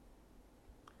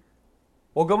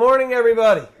Well, good morning,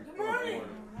 everybody. Good morning.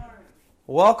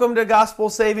 Welcome to Gospel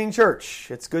Saving Church.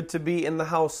 It's good to be in the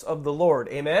house of the Lord.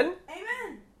 Amen?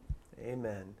 Amen.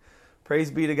 Amen.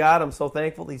 Praise be to God. I'm so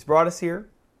thankful He's brought us here.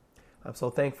 I'm so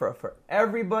thankful for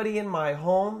everybody in my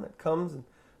home that comes and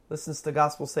listens to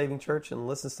Gospel Saving Church and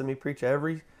listens to me preach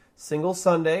every single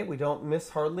Sunday. We don't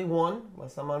miss hardly one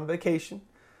unless I'm on vacation.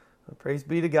 But praise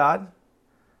be to God.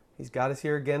 He's got us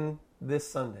here again this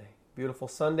Sunday. Beautiful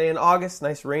Sunday in August,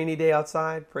 nice rainy day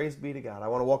outside. Praise be to God. I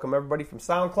want to welcome everybody from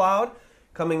SoundCloud,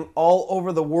 coming all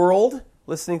over the world,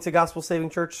 listening to Gospel Saving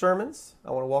Church sermons.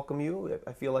 I want to welcome you.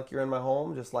 I feel like you're in my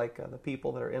home, just like the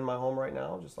people that are in my home right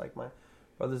now, just like my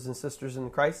brothers and sisters in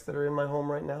Christ that are in my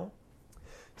home right now.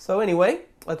 So anyway,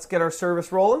 let's get our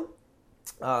service rolling.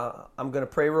 I'm going to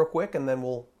pray real quick, and then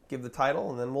we'll give the title,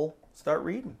 and then we'll start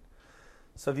reading.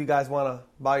 So if you guys want to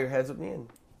bow your heads with me and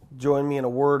join me in a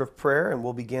word of prayer, and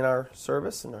we'll begin our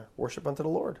service and our worship unto the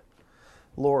Lord.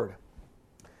 Lord,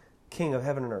 King of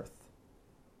heaven and earth,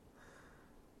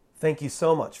 thank you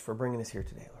so much for bringing us here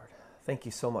today, Lord. Thank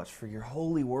you so much for your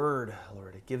holy word,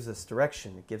 Lord. It gives us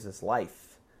direction. It gives us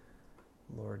life.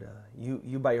 Lord,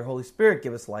 you by your Holy Spirit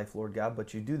give us life, Lord God,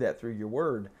 but you do that through your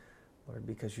word, Lord,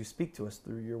 because you speak to us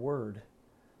through your word.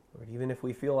 Lord, even if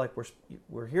we feel like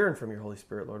we're hearing from your Holy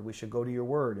Spirit, Lord, we should go to your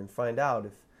word and find out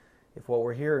if what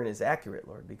we're hearing is accurate,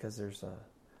 Lord, because there's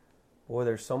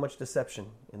so much deception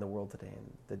in the world today,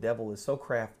 and the devil is so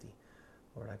crafty.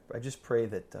 Lord, I just pray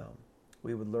that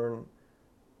we would learn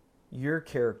your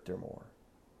character more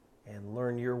and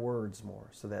learn your words more,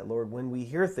 so that, Lord, when we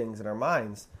hear things in our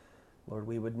minds, Lord,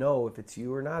 we would know if it's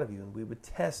you or not of you, and we would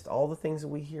test all the things that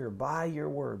we hear by your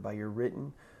word, by your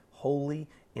written, holy,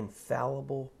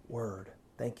 infallible word.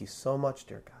 Thank you so much,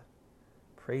 dear God.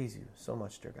 Praise you so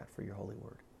much, dear God, for your holy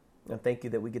word. And thank you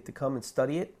that we get to come and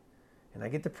study it, and I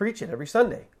get to preach it every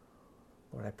Sunday.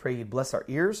 Lord, I pray you'd bless our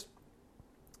ears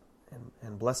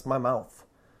and bless my mouth,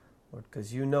 Lord,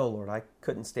 because you know, Lord, I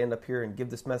couldn't stand up here and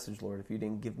give this message, Lord, if you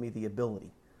didn't give me the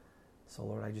ability. So,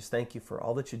 Lord, I just thank you for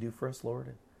all that you do for us, Lord,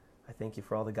 and I thank you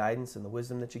for all the guidance and the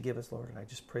wisdom that you give us, Lord, and I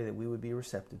just pray that we would be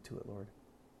receptive to it, Lord.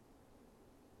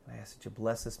 I ask that you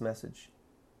bless this message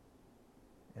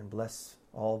and bless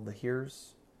all of the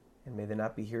hearers, and may they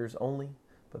not be hearers only,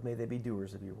 but may they be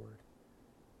doers of your word.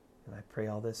 And I pray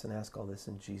all this and ask all this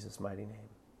in Jesus' mighty name.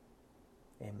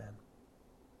 Amen.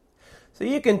 So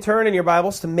you can turn in your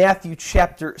Bibles to Matthew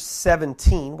chapter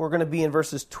 17. We're going to be in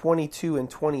verses 22 and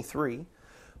 23.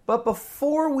 But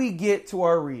before we get to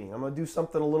our reading, I'm going to do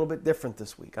something a little bit different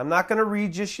this week. I'm not going to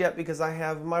read just yet because I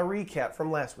have my recap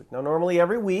from last week. Now, normally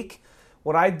every week,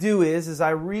 what I do is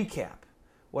I recap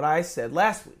what I said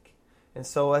last week. And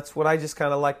so that's what I just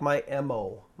kind of like my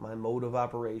MO, my mode of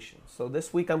operation. So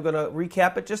this week I'm going to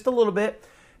recap it just a little bit.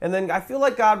 And then I feel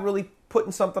like God really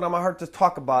putting something on my heart to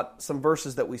talk about some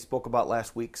verses that we spoke about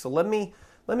last week. So let me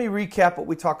recap what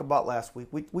we talked about last week.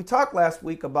 We talked last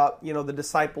week about, the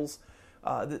disciples.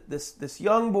 This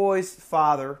young boy's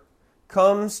father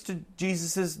comes to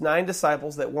Jesus' 9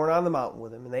 disciples that weren't on the mountain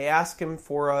with him, and they ask him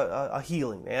for a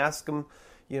healing. They ask him,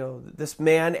 this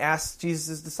man asks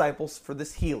Jesus' disciples for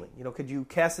this healing. Could you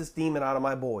cast this demon out of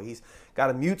my boy? He's got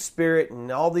a mute spirit,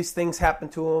 and all these things happen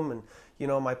to him, and,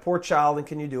 my poor child, and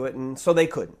can you do it? And so they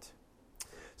couldn't.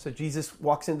 So Jesus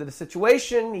walks into the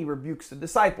situation. He rebukes the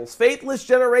disciples. Faithless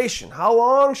generation, how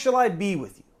long shall I be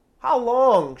with you? How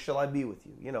long shall I be with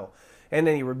you? And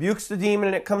then he rebukes the demon,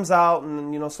 and it comes out,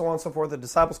 and, so on and so forth. The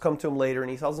disciples come to him later,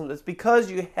 and he tells them, it's because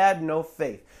you had no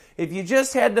faith. If you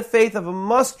just had the faith of a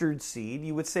mustard seed,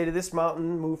 you would say to this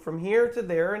mountain, move from here to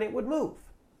there, and it would move.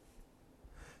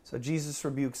 So Jesus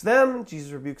rebukes them,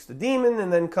 Jesus rebukes the demon,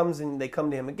 and then they come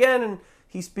to him again, and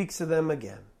he speaks to them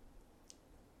again.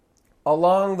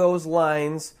 Along those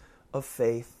lines of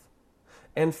faith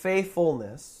and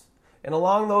faithfulness, and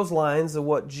along those lines of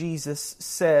what Jesus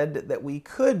said that we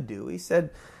could do, he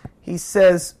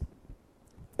says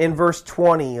in verse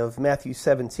 20 of Matthew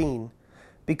 17,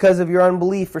 because of your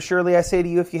unbelief, for surely I say to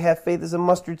you, if you have faith as a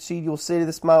mustard seed, you will say to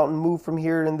this mountain, move from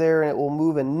here and there, and it will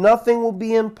move, and nothing will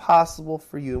be impossible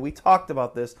for you. And we talked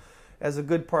about this as a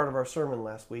good part of our sermon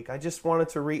last week. I just wanted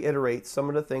to reiterate some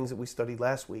of the things that we studied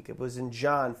last week. It was in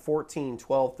John 14,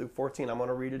 12 through 14. I'm going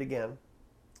to read it again.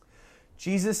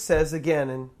 Jesus says again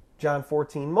in John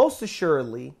 14, most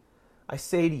assuredly, I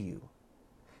say to you,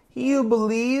 he who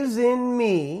believes in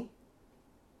me,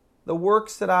 the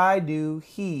works that I do,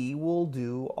 he will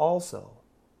do also.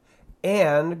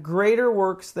 And greater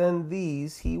works than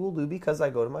these he will do because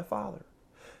I go to my Father.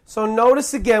 So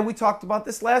notice again, we talked about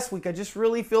this last week. I just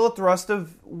really feel a thrust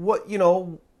of what,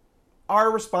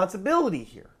 our responsibility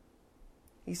here.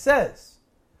 He says,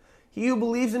 He who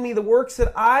believes in me, the works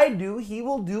that I do, he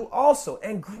will do also.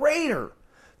 And greater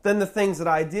than the things that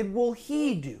I did will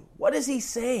he do. What is he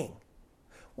saying?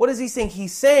 What is he saying?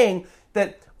 He's saying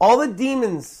that all the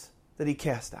demons that he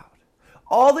cast out,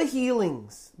 all the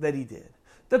healings that he did,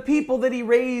 the people that he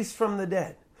raised from the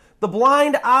dead, the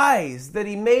blind eyes that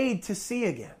he made to see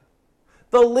again,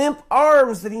 the limp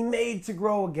arms that he made to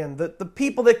grow again, the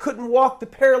people that couldn't walk, the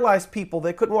paralyzed people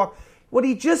that couldn't walk. What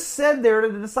he just said there to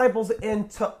the disciples and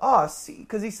to us,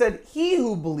 because he said, he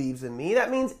who believes in me,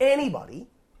 that means anybody,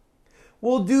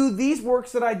 will do these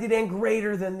works that I did and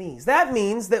greater than these. That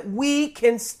means that we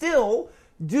can still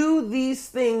do these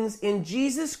things in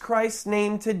Jesus Christ's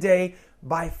name today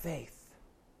by faith.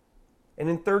 And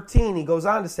in 13, he goes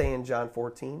on to say in John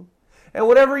 14, and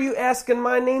whatever you ask in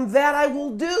my name, that I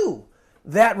will do.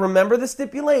 That, remember the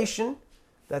stipulation,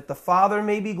 that the Father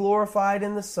may be glorified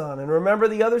in the Son. And remember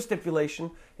the other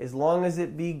stipulation, as long as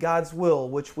it be God's will,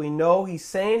 which we know he's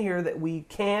saying here that we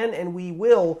can and we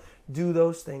will do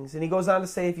those things. And he goes on to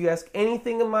say, if you ask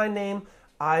anything in my name,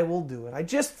 I will do it. I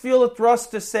just feel a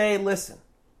thrust to say, listen,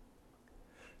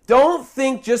 don't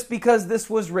think just because this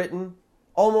was written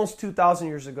almost 2,000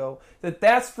 years ago, that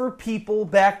that's for people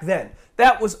back then.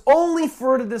 That was only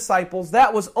for the disciples.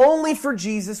 That was only for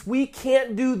Jesus. We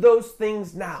can't do those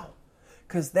things now.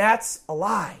 Because that's a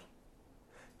lie.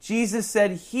 Jesus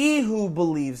said, he who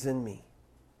believes in me,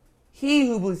 he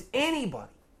who believes,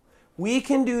 anybody, we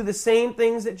can do the same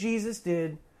things that Jesus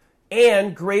did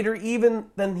and greater even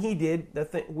than he did,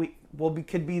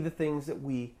 could be the things that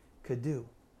we could do.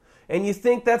 And you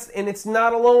think and it's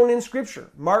not alone in Scripture.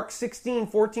 Mark 16,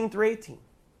 14 through 18.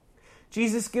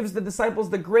 Jesus gives the disciples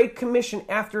the Great Commission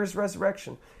after his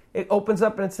resurrection. It opens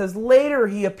up and it says, later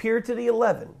he appeared to the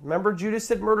 11. Remember, Judas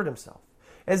had murdered himself.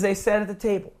 As they sat at the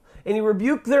table. And he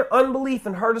rebuked their unbelief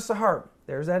and hardness of heart.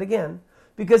 There's that again.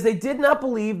 Because they did not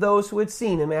believe those who had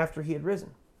seen him after he had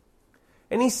risen.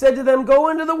 And he said to them, go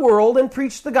into the world and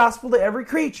preach the gospel to every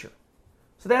creature.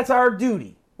 So that's our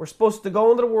duty. We're supposed to go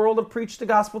into the world and preach the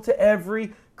gospel to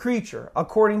every creature,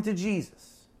 according to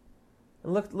Jesus.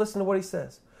 And listen to what he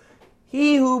says.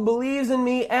 He who believes in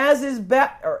me and is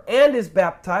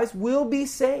baptized will be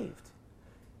saved.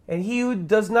 And he who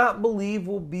does not believe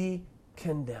will be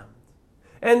condemned.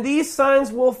 And these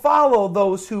signs will follow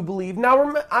those who believe.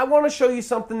 Now, I want to show you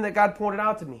something that God pointed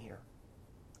out to me here.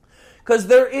 Because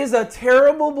there is a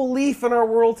terrible belief in our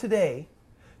world today.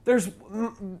 There's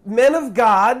men of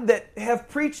God that have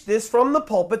preached this from the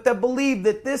pulpit that believe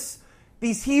that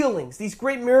these healings, these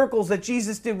great miracles that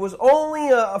Jesus did was only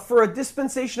for a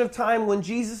dispensation of time when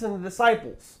Jesus and the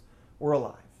disciples were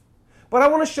alive. But I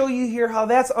want to show you here how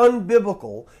that's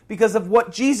unbiblical because of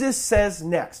what Jesus says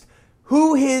next.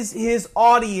 Who is his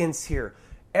audience here?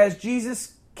 As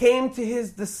Jesus came to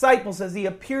his disciples, as he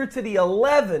appeared to the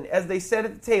 11 as they sat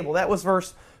at the table. That was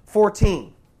verse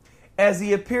 14. As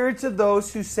he appeared to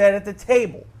those who sat at the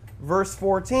table. Verse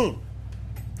 14.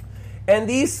 And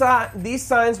these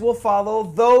signs will follow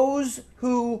those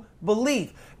who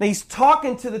believe. Now he's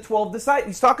talking to the 12 disciples.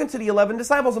 He's talking to the 11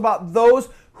 disciples about those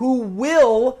who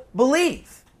will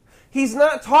believe. He's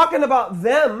not talking about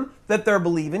them that they're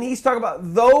believing. He's talking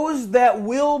about those that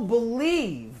will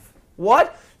believe.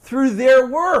 What? Through their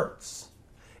words.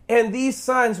 And these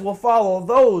signs will follow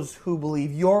those who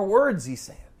believe your words, he's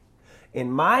saying. In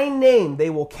my name, they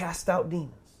will cast out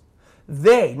demons.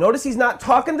 Notice he's not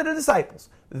talking to the disciples.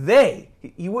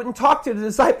 You wouldn't talk to the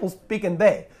disciples speaking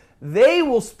they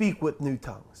will speak with new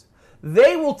tongues.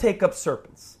 They will take up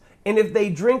serpents. And if they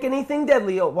drink anything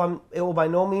deadly, it will by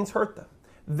no means hurt them.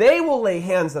 They will lay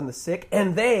hands on the sick,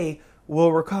 and they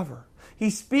will recover.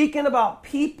 He's speaking about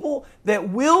people that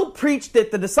will preach,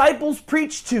 that the disciples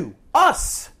preach to.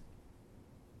 Us.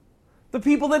 The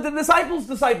people that the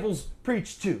disciples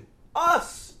preached to.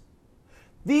 Us.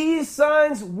 These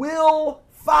signs will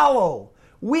follow.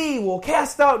 We will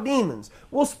cast out demons.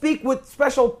 We'll speak with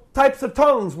special types of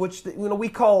tongues, which we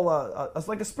call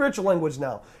like a spiritual language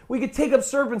now. We could take up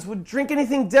serpents, would drink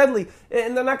anything deadly,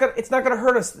 and it's not going to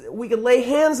hurt us. We could lay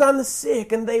hands on the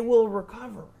sick, and they will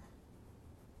recover.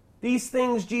 These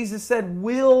things, Jesus said,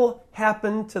 will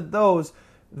happen to those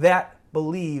that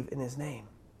believe in his name.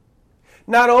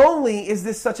 Not only is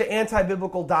this such an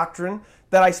anti-biblical doctrine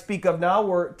that I speak of now,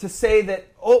 where to say that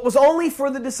it was only for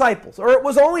the disciples, or it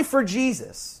was only for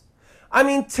Jesus. I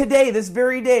mean, today, this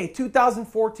very day,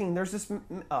 2014, there's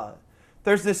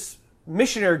this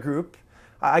missionary group.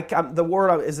 The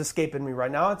word is escaping me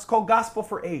right now. It's called Gospel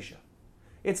for Asia.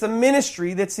 It's a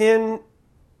ministry that's in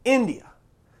India,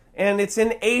 and it's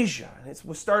in Asia. And it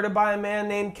was started by a man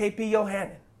named K.P.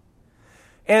 Yohannan.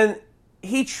 And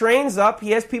he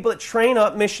has people that train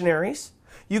up missionaries.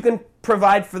 You can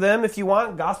provide for them if you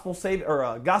want,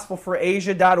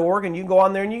 gospelforasia.org, and you can go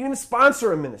on there and you can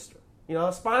sponsor a minister,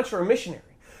 sponsor a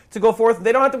missionary to go forth.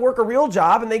 They don't have to work a real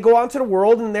job, and they go out into the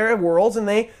world and their worlds and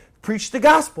they preach the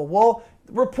gospel. Well,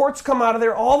 reports come out of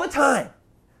there all the time.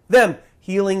 Them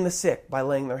healing the sick by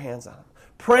laying their hands on them,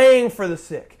 praying for the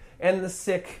sick, and the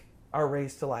sick are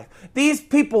raised to life. These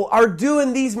people are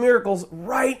doing these miracles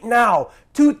right now,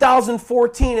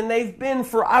 2014, and they've been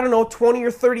for, 20 or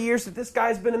 30 years that this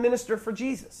guy's been a minister for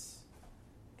Jesus.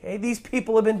 Okay, these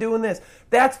people have been doing this.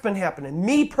 That's been happening.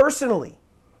 Me personally,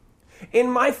 in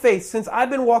my faith, since I've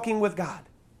been walking with God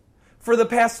for the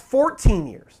past 14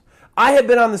 years, I have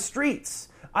been on the streets.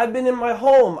 I've been in my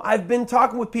home. I've been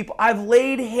talking with people. I've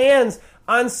laid hands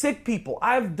on sick people.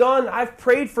 I've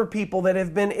prayed for people that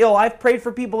have been ill. I've prayed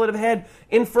for people that have had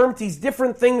infirmities,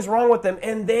 different things wrong with them,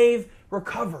 and they've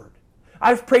recovered.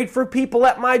 I've prayed for people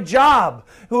at my job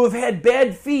who have had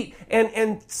bad feet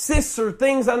and cysts or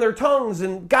things on their tongues,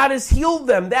 and God has healed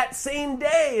them that same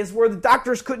day is where the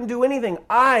doctors couldn't do anything.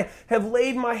 I have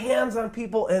laid my hands on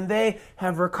people, and they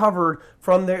have recovered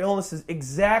from their illnesses.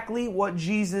 Exactly what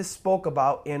Jesus spoke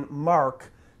about in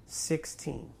Mark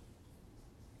 16.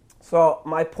 So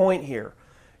my point here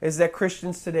is that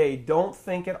Christians today don't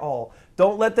think at all.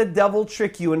 Don't let the devil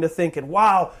trick you into thinking,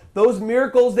 wow, those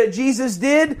miracles that Jesus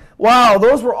did, wow,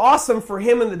 those were awesome for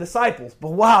him and the disciples.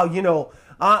 But wow,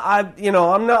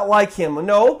 I'm not like him.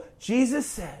 No, Jesus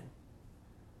said,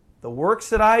 the works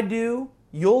that I do,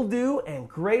 you'll do, and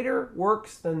greater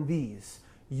works than these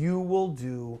you will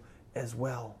do as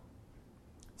well.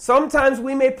 Sometimes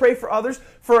we may pray for others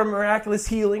for a miraculous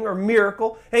healing or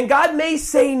miracle, and God may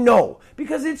say no,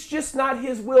 because it's just not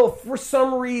His will for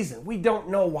some reason. We don't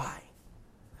know why.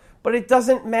 But it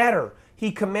doesn't matter.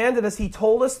 He commanded us, He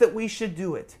told us that we should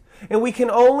do it. And we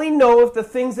can only know if the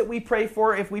things that we pray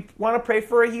for, if we want to pray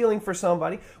for a healing for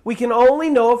somebody, we can only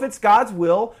know if it's God's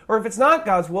will or if it's not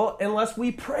God's will unless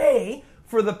we pray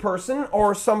for the person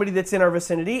or somebody that's in our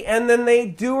vicinity, and then they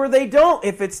do or they don't.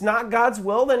 If it's not God's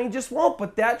will, then He just won't.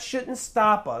 But that shouldn't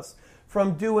stop us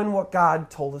from doing what God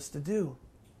told us to do.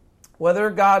 Whether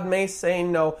God may say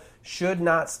no should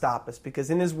not stop us, because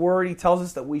in His Word He tells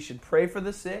us that we should pray for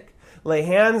the sick, lay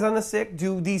hands on the sick,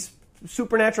 do these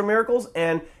supernatural miracles,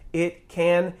 and it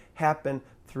can happen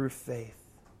through faith.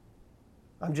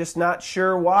 I'm just not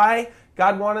sure why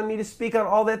God wanted me to speak on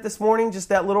all that this morning, just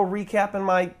that little recap in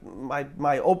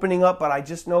my opening up, but I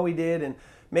just know He did. And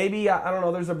maybe, I don't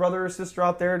know, there's a brother or sister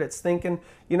out there that's thinking,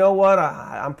 you know what,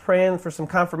 I'm praying for some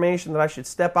confirmation that I should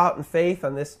step out in faith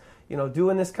on this,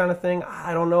 doing this kind of thing.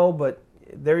 I don't know, but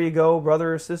there you go,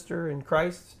 brother or sister in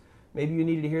Christ. Maybe you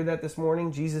needed to hear that this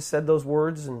morning. Jesus said those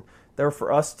words, and they're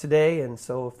for us today. And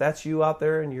so if that's you out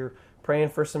there and you're praying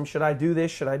for some, should I do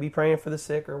this? Should I be praying for the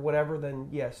sick or whatever? Then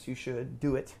yes, you should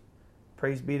do it.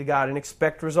 Praise be to God, and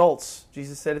expect results.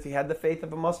 Jesus said if you had the faith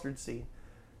of a mustard seed,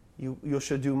 you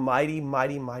should do mighty,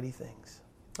 mighty, mighty things.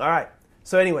 All right.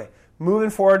 So anyway,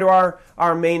 moving forward to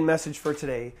our main message for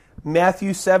today.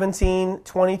 Matthew 17,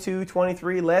 22,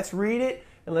 23. Let's read it,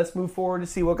 and let's move forward to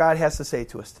see what God has to say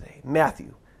to us today.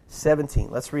 Matthew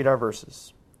 17. Let's read our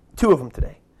verses. 2 of them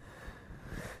today.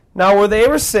 Now where they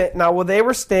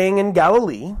were staying in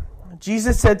Galilee,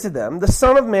 Jesus said to them, the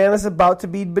Son of Man is about to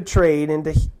be betrayed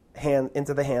into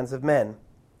the hands of men,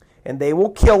 and they will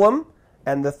kill him,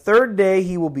 and the third day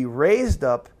he will be raised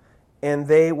up. And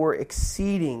they were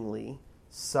exceedingly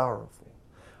sorrowful.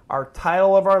 Our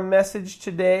title of our message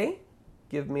today,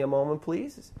 give me a moment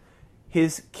please,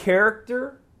 His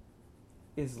character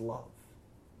is love.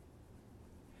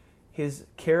 His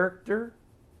character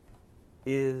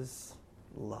is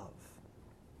love.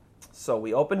 So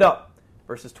we opened up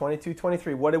verses 22,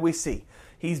 23. What did we see?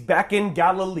 He's back in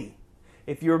Galilee.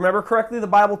 If you remember correctly, the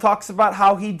Bible talks about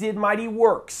how He did mighty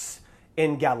works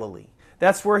in Galilee.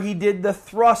 That's where He did the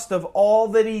thrust of all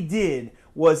that He did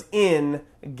was in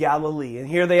Galilee. And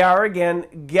here they are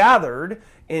again, gathered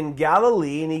in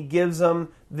Galilee, and He gives them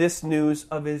this news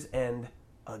of His end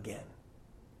again.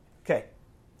 Okay.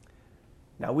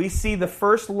 Now we see the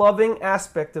first loving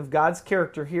aspect of God's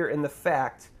character here in the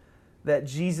fact that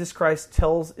Jesus Christ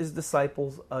tells His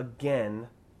disciples again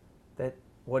that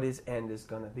what His end is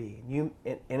going to be.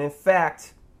 And in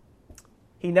fact,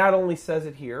 He not only says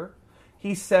it here,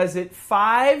 He says it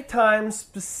 5 times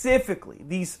specifically.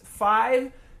 These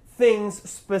 5 things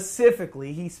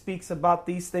specifically, He speaks about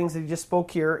these things that He just spoke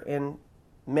here in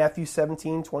Matthew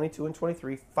 17, 22, and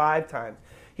 23, 5 times.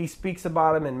 He speaks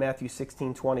about them in Matthew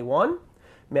 16, 21,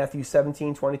 Matthew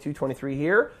 17, 22, 23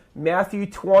 here, Matthew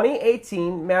 20,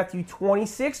 18, Matthew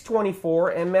 26, 24,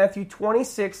 and Matthew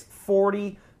 26,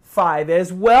 40 5,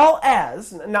 as well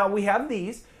as, now we have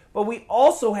these, but we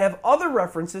also have other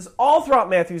references all throughout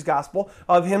Matthew's gospel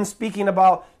of him speaking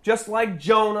about, just like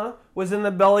Jonah was in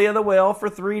the belly of the whale for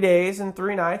 3 days and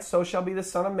 3 nights, so shall be the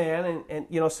Son of Man,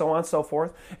 and so on and so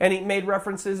forth. And he made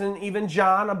references in even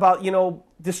John about,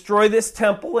 destroy this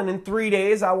temple, and in 3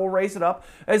 days I will raise it up,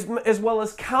 as well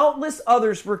as countless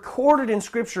others recorded in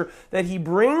Scripture that he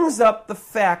brings up the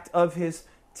fact of his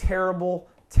terrible,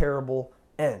 terrible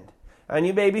end. And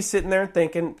you may be sitting there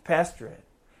thinking, Pastor Ed,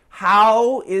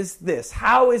 how is this?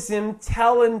 How is him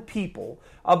telling people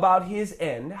about his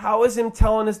end? How is him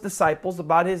telling his disciples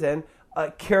about his end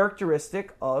a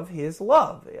characteristic of his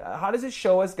love? How does it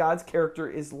show us God's character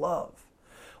is love?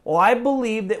 Well, I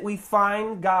believe that we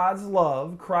find God's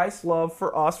love, Christ's love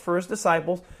for us, for his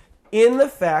disciples, in the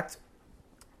fact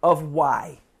of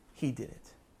why he did it.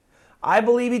 I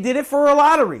believe he did it for a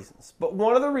lot of reasons, but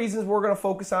one of the reasons we're going to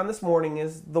focus on this morning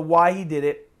is the why he did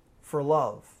it for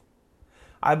love.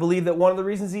 I believe that one of the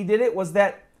reasons he did it was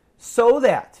that so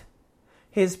that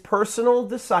his personal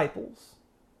disciples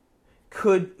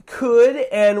could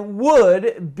and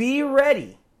would be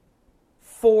ready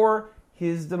for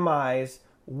his demise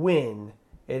when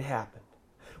it happened.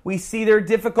 We see their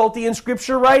difficulty in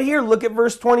Scripture right here. Look at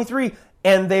verse 23.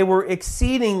 And they were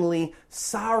exceedingly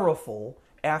sorrowful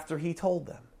after he told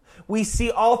them. We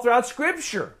see all throughout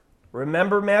Scripture.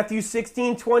 Remember Matthew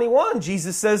 16:21.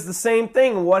 Jesus says the same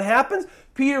thing. And what happens?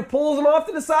 Peter pulls him off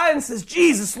to the side and says,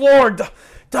 Jesus, Lord,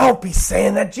 don't be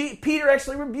saying that. Peter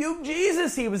actually rebuked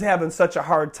Jesus. He was having such a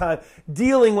hard time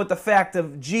dealing with the fact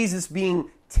of Jesus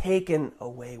being taken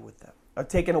away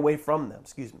from them.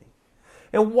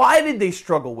 And why did they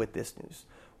struggle with this news?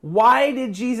 Why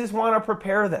did Jesus want to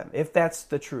prepare them, if that's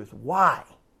the truth? Why?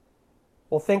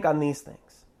 Well, think on these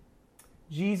things.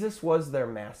 Jesus was their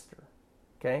master.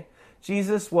 Okay?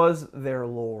 Jesus was their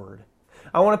Lord.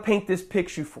 I want to paint this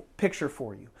picture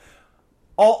for you.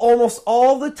 Almost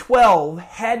all the 12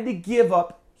 had to give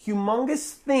up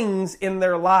humongous things in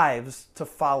their lives to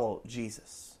follow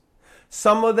Jesus.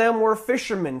 Some of them were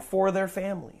fishermen for their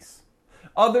families.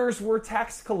 Others were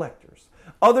tax collectors.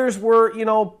 Others were,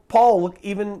 Paul, look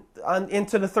even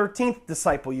into the 13th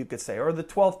disciple, you could say, or the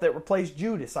 12th that replaced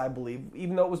Judas, I believe.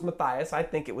 Even though it was Matthias, I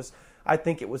think it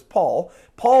was Paul.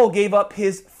 Paul gave up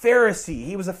his Pharisee.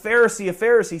 He was a Pharisee of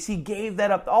Pharisees. He gave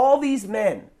that up. All these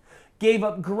men gave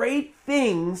up great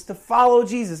things to follow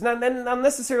Jesus. Not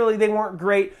necessarily they weren't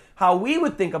great how we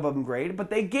would think of them great,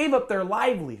 but they gave up their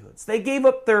livelihoods. They gave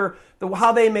up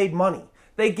how they made money.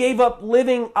 They gave up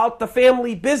living out the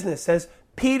family business, as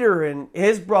Peter and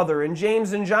his brother and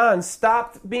James and John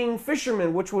stopped being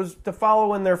fishermen, which was to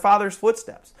follow in their father's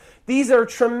footsteps. These are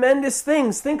tremendous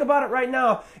things. Think about it right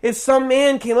now. If some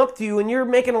man came up to you and you're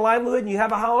making a livelihood and you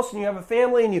have a house and you have a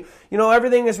family and you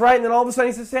everything is right, and then all of a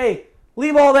sudden he says, hey,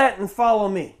 leave all that and follow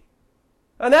me.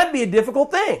 And that'd be a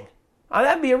difficult thing.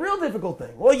 That'd be a real difficult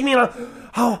thing. Well, you mean,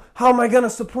 how am I going to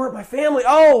support my family?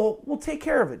 Oh, we'll take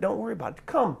care of it. Don't worry about it.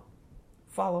 Come,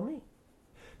 follow me.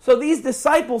 So these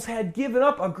disciples had given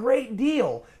up a great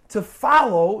deal to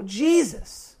follow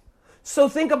Jesus. So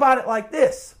think about it like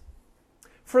this.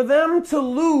 For them to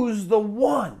lose the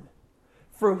one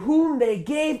for whom they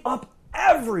gave up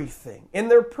everything in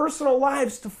their personal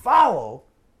lives to follow,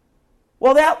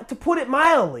 well, that, to put it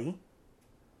mildly,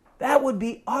 that would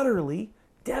be utterly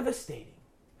devastating.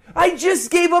 I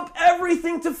just gave up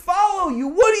everything to follow you.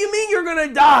 What do you mean you're going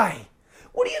to die?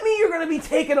 What do you mean you're going to be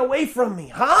taken away from me,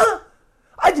 huh?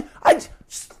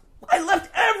 I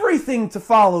left everything to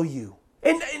follow you.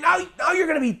 And now you're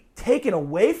going to be taken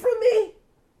away from me?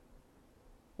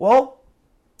 Well,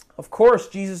 of course,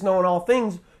 Jesus, knowing all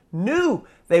things, knew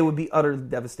they would be utterly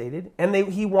devastated. And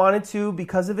he wanted to,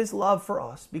 because of his love for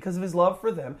us, because of his love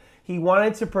for them, he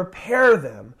wanted to prepare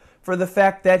them for the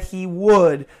fact that he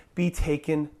would be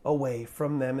taken away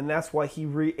from them. And that's why he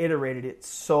reiterated it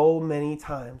so many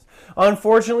times.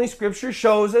 Unfortunately, Scripture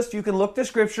shows us, you can look to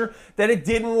Scripture, that it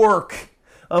didn't work.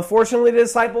 Unfortunately, the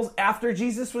disciples, after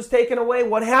Jesus was taken away,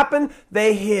 what happened?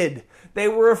 They hid. They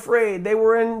were afraid. They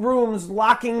were in rooms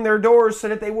locking their doors so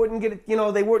that they wouldn't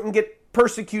get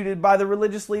persecuted by the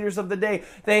religious leaders of the day.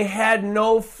 They had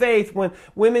no faith. When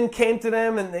women came to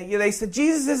them and they said,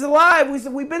 Jesus is alive. We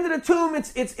said, we've been to the tomb.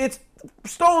 It's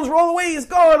stones roll away. He's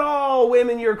gone. Oh,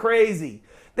 women, you're crazy.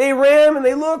 They ran and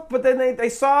they looked, but then they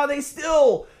saw, they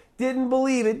still didn't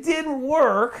believe. It didn't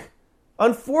work,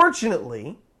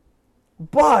 unfortunately.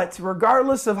 But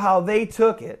regardless of how they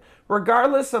took it,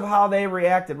 regardless of how they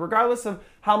reacted, regardless of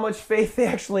how much faith they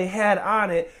actually had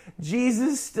on it,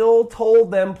 Jesus still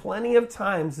told them plenty of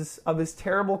times of his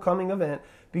terrible coming event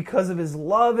because of his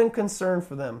love and concern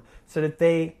for them so that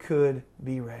they could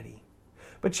be ready.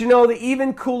 But you know, the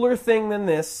even cooler thing than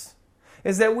this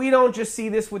is that we don't just see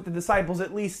this with the disciples,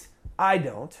 at least I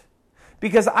don't,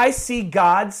 because I see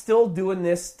God still doing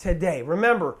this today.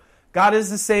 Remember, God is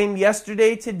the same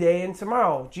yesterday, today, and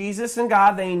tomorrow. Jesus and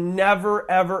God, they never,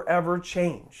 ever, ever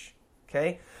change.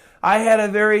 Okay? I had a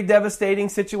very devastating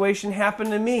situation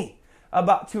happen to me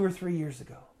about 2 or 3 years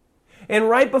ago. And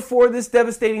right before this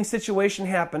devastating situation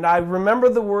happened, I remember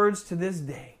the words to this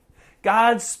day.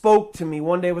 God spoke to me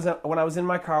one day when I was in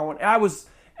my car. When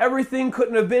everything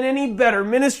couldn't have been any better.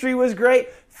 Ministry was great.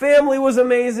 Family was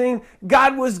amazing.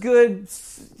 God was good.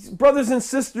 Brothers and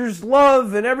sisters,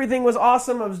 love, and everything was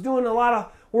awesome. I was doing a lot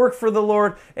of work for the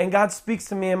Lord. And God speaks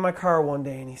to me in my car one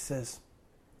day and he says,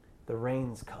 the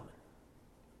rain's coming.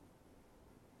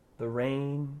 The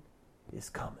rain is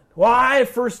coming. Well, I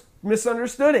first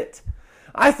misunderstood it.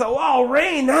 I thought, well,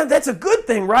 rain, that's a good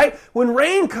thing, right? When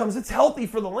rain comes, it's healthy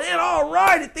for the land. All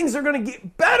right, things are going to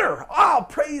get better. Oh,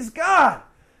 praise God.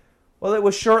 Well, it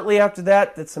was shortly after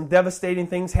that some devastating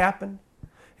things happened,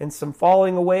 and some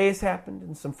falling aways happened,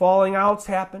 and some falling outs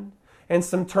happened, and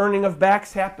some turning of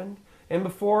backs happened. And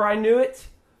before I knew it,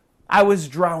 I was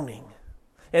drowning,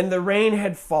 and the rain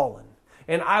had fallen.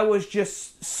 And I was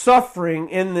just suffering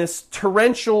in this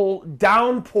torrential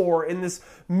downpour, in this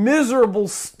miserable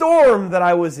storm that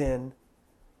I was in.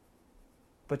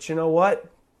 But you know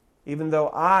what? Even though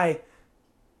I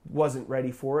wasn't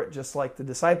ready for it, just like the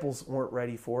disciples weren't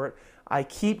ready for it, I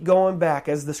keep going back,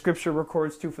 as the scripture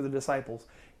records too for the disciples.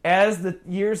 As the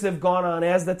years have gone on,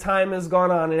 as the time has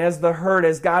gone on, and as the hurt,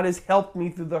 as God has helped me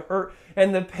through the hurt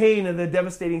and the pain of the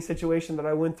devastating situation that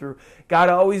I went through, God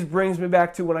always brings me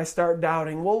back to when I start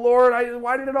doubting. Well, Lord,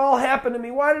 why did it all happen to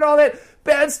me? Why did all that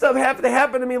bad stuff have to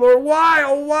happen to me, Lord? Why?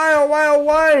 Oh, why? Oh, why? Oh,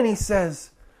 why? And he says,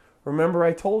 remember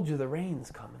I told you the rain's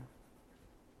coming.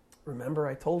 Remember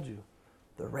I told you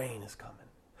the rain is coming.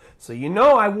 So you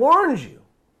know I warned you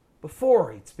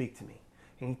before he'd speak to me.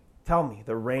 And he'd tell me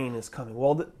the rain is coming.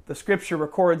 Well, the scripture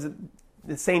records that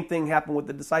the same thing happened with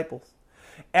the disciples.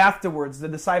 Afterwards, the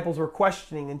disciples were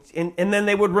questioning, and then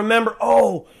they would remember,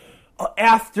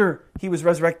 after he was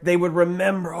resurrected, they would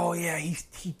remember, oh yeah,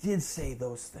 he did say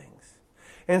those things.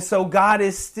 And so God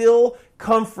is still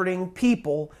comforting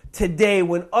people today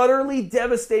when utterly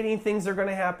devastating things are going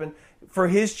to happen. For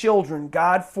his children,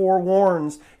 God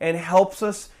forewarns and helps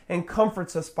us and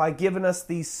comforts us by giving us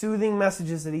these soothing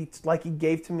messages that he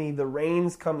gave to me. The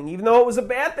rain's coming. Even though it was a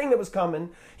bad thing that was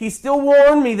coming, he still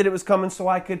warned me that it was coming so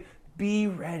I could be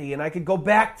ready and I could go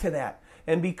back to that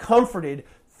and be comforted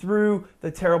through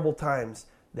the terrible times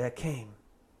that came.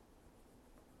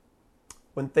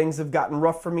 When things have gotten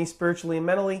rough for me spiritually and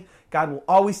mentally, God will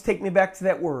always take me back to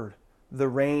that word. The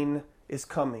rain is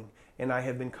coming. And I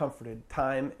have been comforted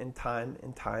time and time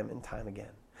and time and time again.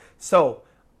 So,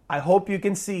 I hope you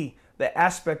can see the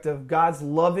aspect of God's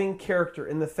loving character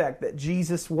in the fact that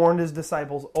Jesus warned his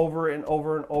disciples over and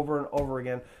over and over and over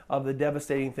again of the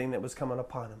devastating thing that was coming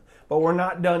upon him. But we're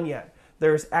not done yet.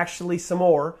 There's actually some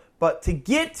more. But to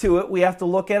get to it, we have to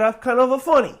look at a kind of a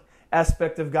funny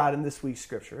aspect of God in this week's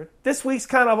scripture. This week's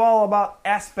kind of all about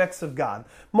aspects of God.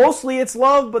 Mostly it's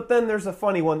love, but then there's a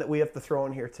funny one that we have to throw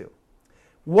in here too.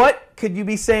 What could you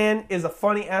be saying is a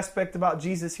funny aspect about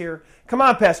Jesus here? Come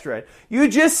on, Pastor Ed. You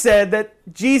just said that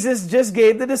Jesus just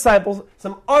gave the disciples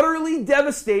some utterly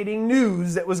devastating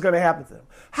news that was going to happen to them.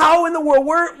 How in the world,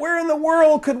 where in the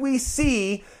world could we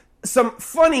see some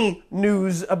funny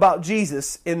news about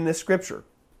Jesus in this scripture?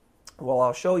 Well,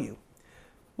 I'll show you.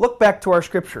 Look back to our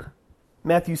scripture,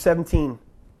 Matthew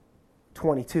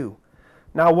 17:22.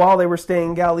 Now, while they were staying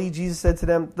in Galilee, Jesus said to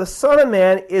them, the Son of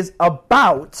Man is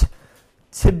about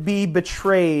to be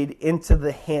betrayed into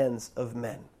the hands of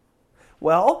men.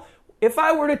 Well, if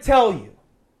I were to tell you,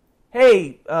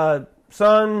 hey,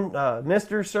 son,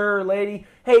 mister, sir, lady,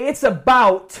 hey, it's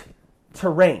about to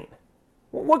rain.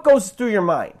 What goes through your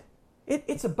mind?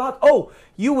 It's about,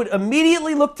 you would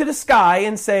immediately look to the sky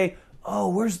and say,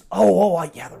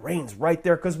 yeah, the rain's right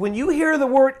there. Because when you hear the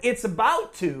word it's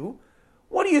about to,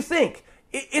 what do you think?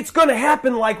 It's going to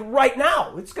happen like right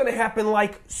now. It's going to happen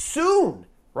like soon.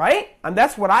 Right? And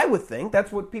that's what I would think. That's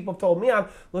what people told me. I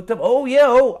looked up,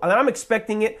 and I'm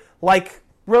expecting it like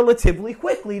relatively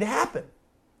quickly to happen.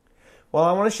 Well,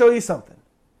 I want to show you something.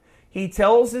 He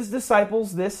tells his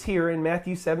disciples this here in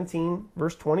Matthew 17,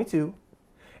 verse 22.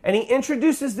 And he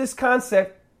introduces this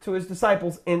concept to his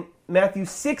disciples in Matthew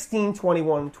 16,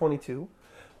 21, 22.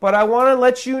 But I want to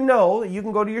let you know that you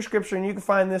can go to your scripture and you can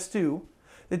find this too.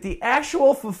 that the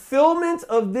actual fulfillment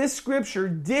of this scripture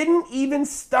didn't even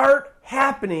start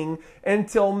happening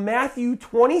until Matthew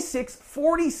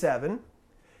 26:47,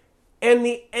 and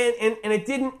it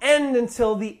didn't end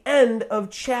until the end of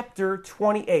chapter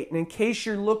 28. And in case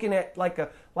you're looking at like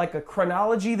a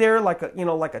chronology there, like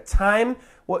a time,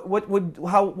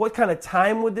 what kind of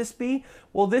time would this be?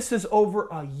 Well, this is over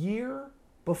a year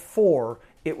before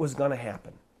it was going to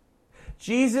happen.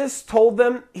 Jesus told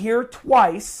them here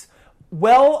twice,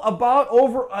 well, about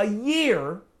over a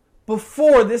year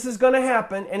before this is going to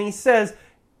happen, and he says,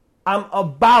 I'm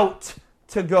about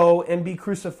to go and be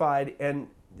crucified, and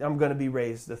I'm going to be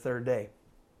raised the third day.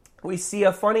 We see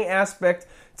a funny aspect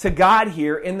to God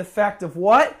here in the fact of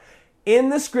what? In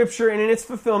the scripture and in its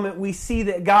fulfillment, we see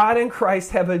that God and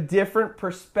Christ have a different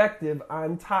perspective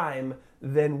on time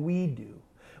than we do.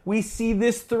 We see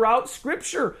this throughout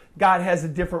Scripture. God has a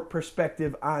different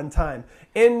perspective on time.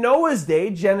 In Noah's day,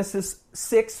 Genesis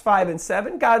 6, 5, and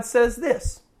 7, God says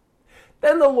this.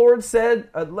 Then the Lord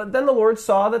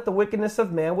saw that the wickedness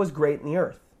of man was great in the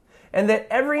earth, and that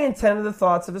every intent of the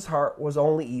thoughts of his heart was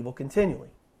only evil continually.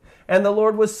 And the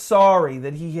Lord was sorry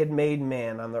that he had made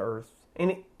man on the earth,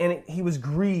 and he was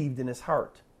grieved in his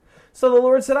heart. So the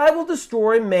Lord said, I will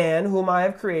destroy man whom I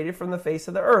have created from the face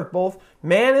of the earth, both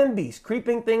man and beast,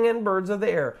 creeping thing and birds of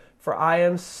the air, for I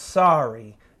am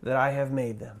sorry that I have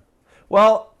made them.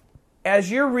 Well, as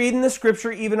you're reading the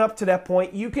scripture, even up to that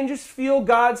point, you can just feel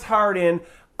God's heart in,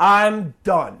 I'm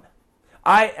done.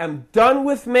 I am done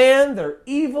with man. They're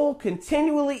evil,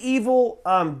 continually evil.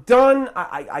 I'm done.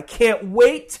 I can't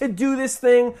wait to do this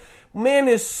thing. Man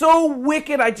is so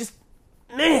wicked.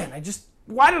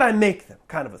 Why did I make them?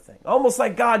 Kind of a thing. Almost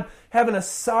like God having a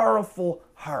sorrowful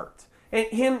heart. And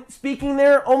him speaking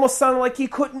there almost sounded like he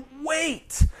couldn't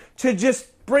wait to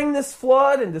just bring this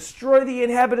flood and destroy the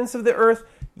inhabitants of the earth.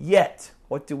 Yet,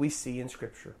 what do we see in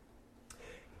Scripture?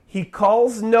 He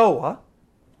calls Noah,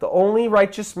 the only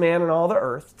righteous man in all the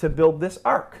earth, to build this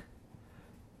ark.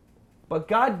 But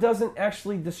God doesn't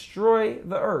actually destroy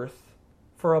the earth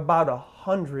for about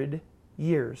 100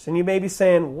 years. And you may be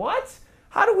saying, what?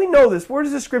 How do we know this? Where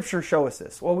does the scripture show us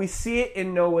this? Well, we see it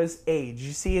in Noah's age.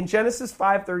 You see, in Genesis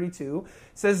 5:32, it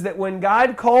says that when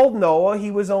God called Noah,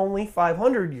 he was only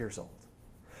 500 years old.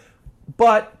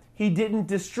 But he didn't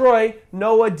destroy.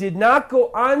 Noah did not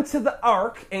go onto the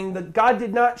ark, and God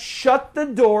did not shut the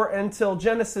door until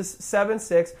Genesis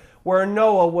 7:6, where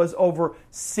Noah was over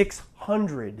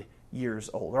 600 years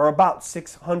old, or about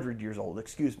 600 years old,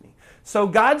 excuse me. So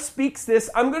God speaks this,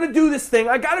 I'm going to do this thing,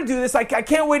 I got to do this, I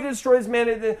can't wait to destroy this man,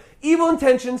 the evil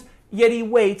intentions, yet he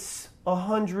waits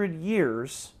 100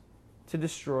 years to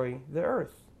destroy the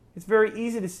earth. It's very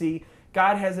easy to see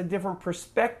God has a different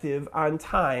perspective on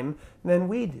time than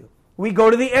we do. We go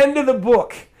to the end of the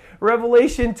book,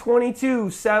 Revelation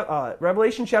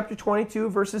chapter 22,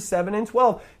 verses 7 and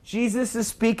 12. Jesus is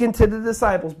speaking to the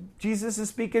disciples. Jesus is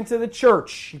speaking to the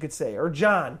church, you could say, or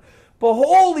John.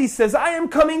 Behold, he says, I am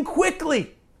coming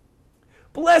quickly.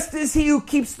 Blessed is he who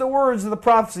keeps the words of the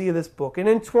prophecy of this book. And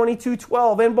in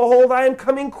 22:12, and behold, I am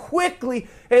coming quickly,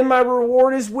 and my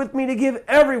reward is with me to give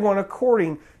everyone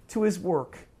according to his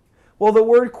work. Well, the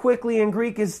word quickly in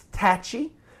Greek is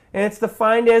tachi, and it's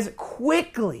defined as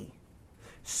quickly,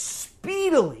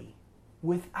 speedily,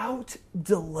 without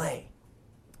delay.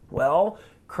 Well,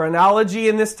 chronology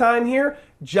in this time here,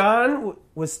 John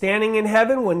was standing in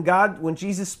heaven when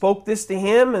Jesus spoke this to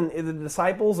him and the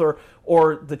disciples or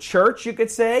the church, you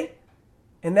could say,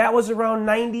 and that was around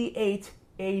 98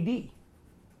 AD.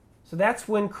 So that's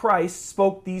when Christ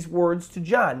spoke these words to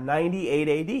John, 98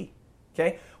 AD.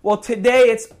 Okay? Well, today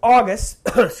it's August,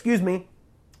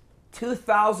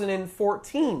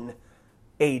 2014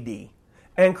 AD,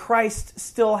 and Christ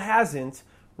still hasn't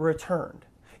returned.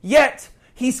 Yet,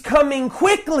 he's coming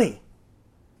quickly.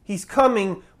 He's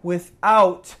coming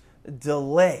without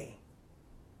delay.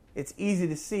 It's easy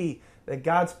to see that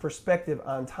God's perspective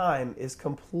on time is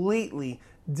completely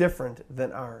different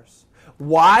than ours.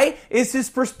 Why is his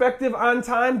perspective on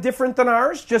time different than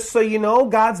ours? Just so you know,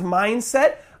 God's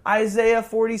mindset, Isaiah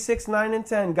 46, 9 and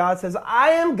 10. God says, I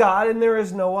am God and there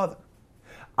is no other.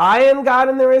 I am God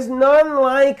and there is none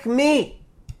like me.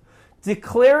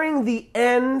 Declaring the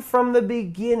end from the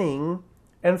beginning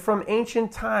and from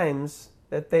ancient times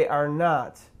that they are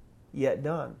not yet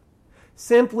done.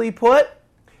 Simply put,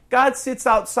 God sits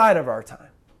outside of our time.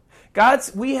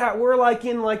 We're like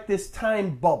in this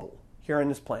time bubble here on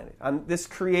this planet. This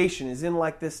creation is in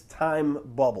like this time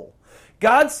bubble.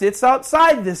 God sits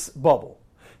outside this bubble.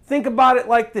 Think about it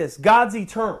like this. God's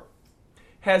eternal.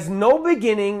 Has no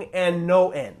beginning and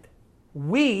no end.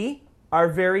 We are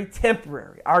very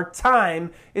temporary. Our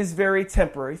time is very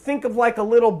temporary. Think of like a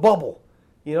little bubble,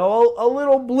 a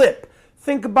little blip.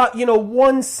 Think about,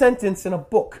 one sentence in a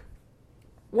book,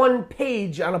 one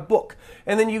page on a book,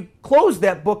 and then you close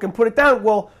that book and put it down.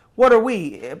 Well, what are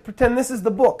we? Pretend this is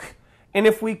the book. And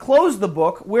if we close the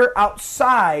book, we're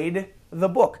outside the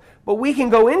book. But we can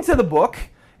go into the book,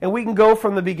 and we can go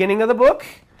from the beginning of the book,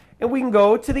 and we can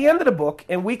go to the end of the book,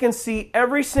 and we can see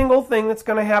every single thing that's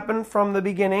going to happen from the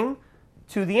beginning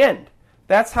to the end.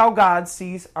 That's how God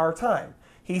sees our time.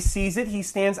 He sees it. He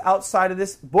stands outside of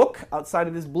this book, outside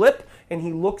of this blip, and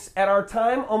he looks at our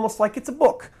time almost like it's a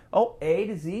book. Oh, A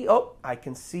to Z. Oh, I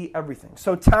can see everything.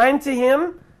 So time to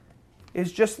him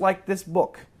is just like this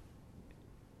book.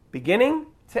 Beginning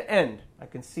to end. I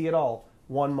can see it all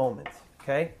one moment.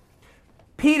 Okay?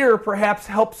 Peter perhaps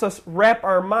helps us wrap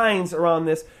our minds around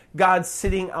this God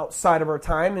sitting outside of our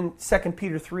time in 2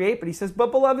 Peter 3:8. But he says,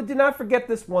 "But beloved, do not forget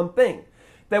this one thing,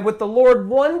 that with the Lord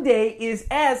 1 day is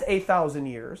as 1,000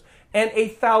 years, and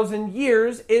 1,000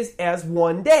 years is as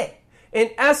 1 day."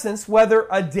 In essence, whether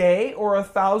a day or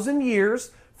 1,000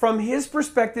 years, from his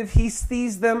perspective, he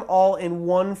sees them all in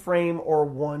one frame or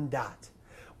one dot.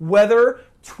 Whether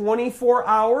 24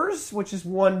 hours, which is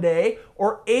 1 day,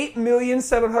 or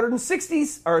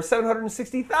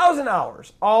 760,000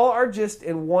 hours, all are just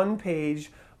in one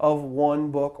page of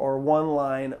one book or one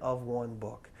line of one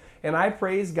book. And I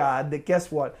praise God that,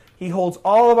 guess what? He holds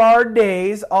all of our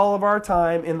days, all of our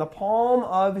time in the palm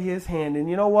of his hand. And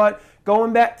you know what?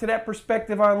 Going back to that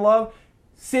perspective on love,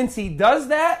 since he does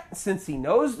that, since he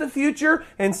knows the future,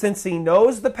 and since he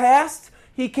knows the past,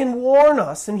 he can warn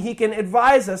us and he can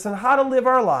advise us on how to live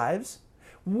our lives,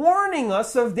 warning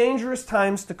us of dangerous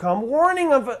times to come,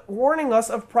 warning us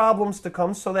of problems to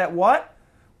come, so that what?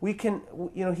 He can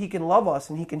love us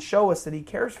and he can show us that he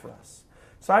cares for us.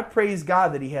 So I praise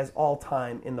God that he has all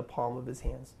time in the palm of his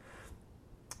hands.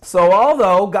 So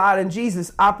although God and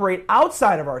Jesus operate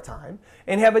outside of our time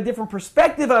and have a different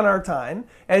perspective on our time,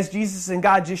 as Jesus and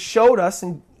God just showed us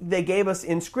and they gave us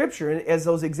in Scripture as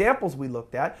those examples we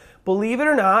looked at, believe it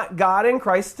or not, God and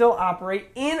Christ still operate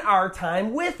in our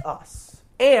time with us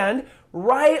and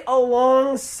right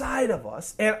alongside of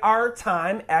us, and our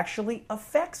time actually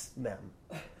affects them.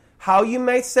 How, you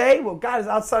may say? Well, God is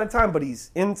outside of time, but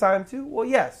he's in time too? Well,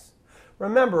 yes.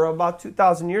 Remember, about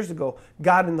 2,000 years ago,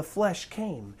 God in the flesh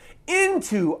came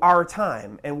into our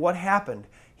time. And what happened?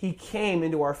 He came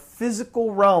into our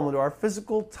physical realm, into our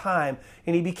physical time,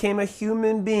 and he became a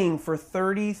human being for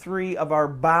 33 of our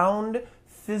bound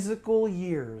physical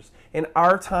years. And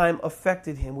our time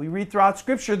affected him. We read throughout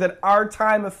Scripture that our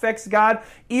time affects God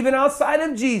even outside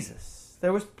of Jesus.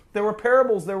 There were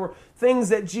parables, there were things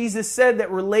that Jesus said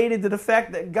that related to the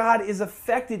fact that God is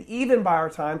affected even by our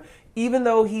time, even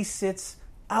though he sits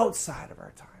outside of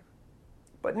our time.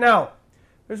 But now,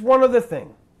 there's one other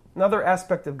thing, another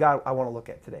aspect of God I want to look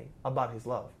at today about his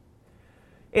love.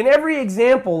 In every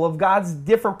example of God's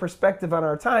different perspective on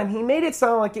our time, he made it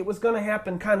sound like it was going to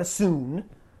happen kind of soon,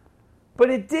 but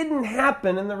it didn't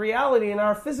happen, and the reality in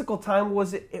our physical time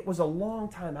was it was a long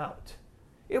time out.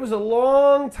 It was a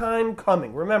long time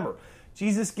coming. Remember,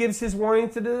 Jesus gives his warning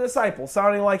to the disciples,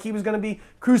 sounding like he was going to be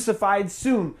crucified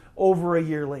soon, over a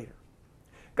year later.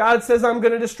 God says, I'm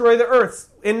going to destroy the earth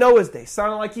in Noah's day,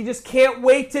 sounding like he just can't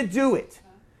wait to do it.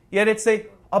 Yet it's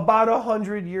about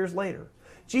 100 years later.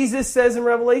 Jesus says in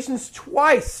Revelation,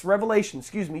 twice,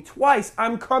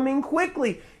 I'm coming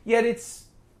quickly. Yet it's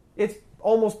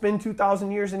almost been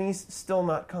 2,000 years and he's still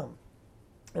not come.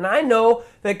 And I know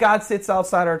that God sits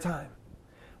outside our time.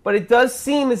 But it does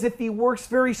seem as if he works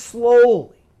very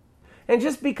slowly. And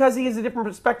just because he has a different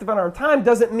perspective on our time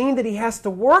doesn't mean that he has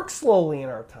to work slowly in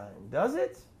our time, does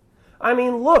it? I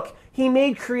mean, look, he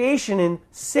made creation in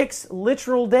 6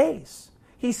 literal days.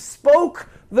 He spoke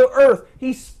the earth.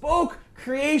 He spoke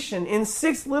creation in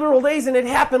 6 literal days, and it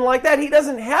happened like that. He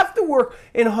doesn't have to work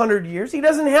in 100 years. He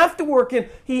doesn't have to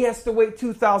he has to wait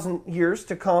 2,000 years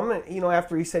to come,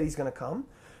 after he said he's going to come.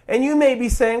 And you may be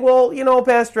saying, well,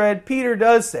 Pastor Ed, Peter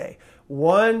does say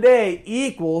 1 day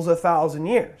equals 1,000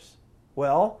 years.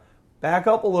 Well, back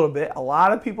up a little bit. A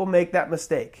lot of people make that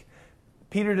mistake.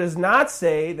 Peter does not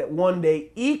say that 1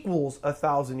 day equals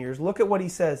 1,000 years. Look at what he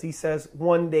says. He says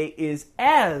 1 day is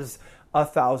as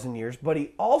 1,000 years, but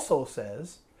he also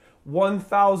says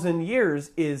 1,000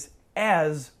 years is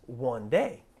as 1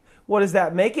 day. What does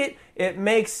that make it? It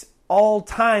makes all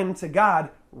time to God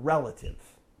relative.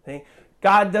 Okay?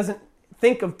 God doesn't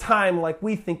think of time like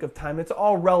we think of time. It's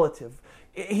all relative.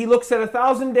 He looks at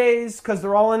 1,000 days because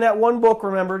they're all in that one book,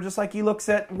 remember, just like he looks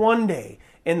at 1 day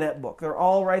in that book. They're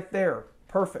all right there,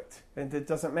 perfect. And it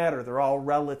doesn't matter. They're all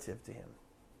relative to him.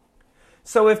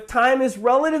 So if time is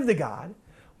relative to God,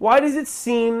 why does it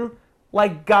seem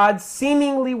like God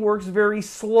seemingly works very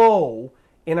slow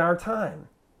in our time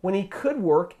when he could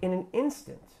work in an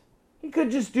instant? He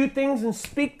could just do things and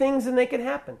speak things and they could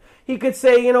happen. He could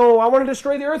say, I want to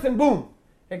destroy the earth, and boom,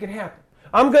 it could happen.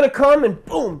 I'm going to come, and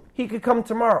boom, he could come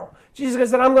tomorrow. Jesus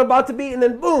said, I'm about to be, and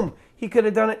then boom, he could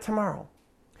have done it tomorrow.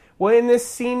 Well, in this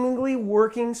seemingly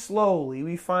working slowly,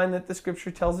 we find that the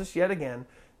scripture tells us yet again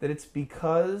that it's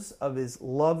because of his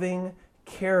loving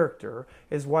character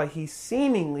is why he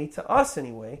seemingly, to us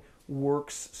anyway,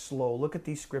 works slow. Look at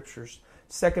these scriptures.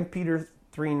 2 Peter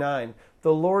 3:9.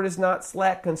 The Lord is not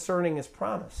slack concerning his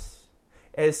promise,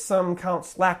 as some count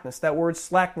slackness. That word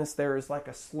slackness there is like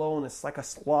a slowness, like a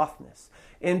slothness.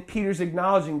 And Peter's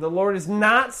acknowledging the Lord is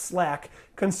not slack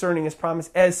concerning his promise,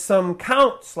 as some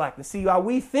count slackness. See, how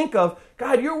we think of,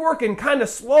 God, you're working kind of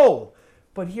slow.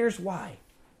 But here's why.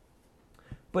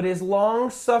 But is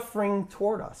long-suffering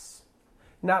toward us,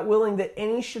 not willing that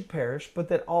any should perish, but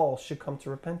that all should come to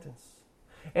repentance.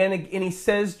 And he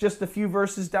says just a few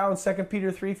verses down, 2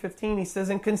 Peter 3:15, he says,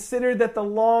 and consider that the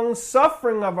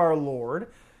long-suffering of our Lord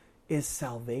is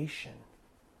salvation,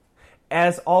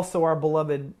 as also our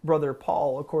beloved brother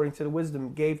Paul, according to the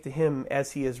wisdom, gave to him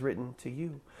as he has written to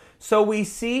you. So we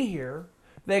see here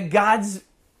that God's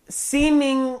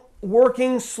seeming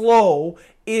working slow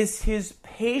is his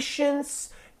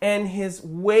patience and his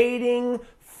waiting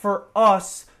for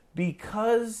us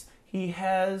because he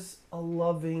has a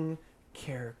loving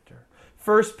character.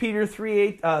 1 Peter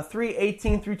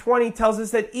 3:18 through 20 tells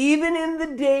us that even in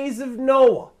the days of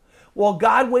Noah, while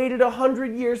God waited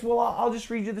 100 years, well, I'll just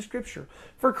read you the scripture.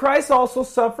 For Christ also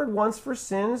suffered once for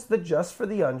sins, the just for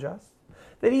the unjust,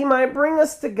 that he might bring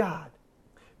us to God,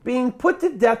 being put to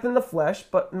death in the flesh,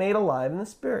 but made alive in the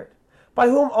spirit, by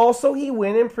whom also he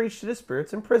went and preached to the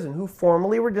spirits in prison, who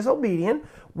formerly were disobedient,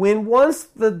 when once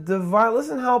the divine,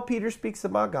 listen how Peter speaks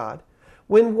about God,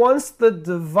 when once the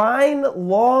divine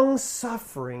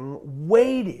long-suffering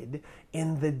waited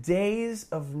in the days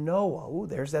of Noah. Ooh,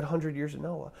 there's that 100 years of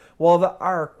Noah. While the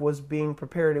ark was being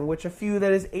prepared, in which a few,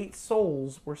 that is 8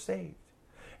 souls, were saved.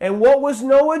 And what was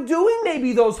Noah doing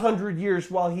maybe those 100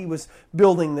 years while he was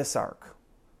building this ark?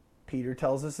 Peter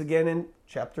tells us again in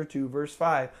chapter 2, verse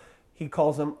 5. He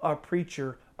calls him a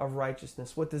preacher of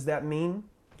righteousness. What does that mean?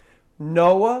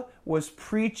 Noah was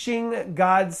preaching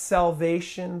God's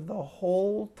salvation the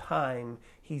whole time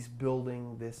he's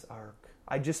building this ark.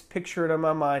 I just picture it in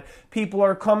my mind. People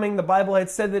are coming. The Bible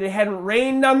had said that it hadn't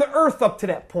rained on the earth up to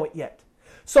that point yet.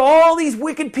 So all these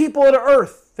wicked people of the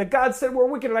earth that God said were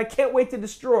wicked and I can't wait to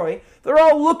destroy, they're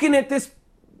all looking at this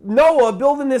Noah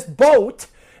building this boat,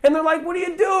 and they're like, what are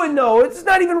you doing, Noah? It's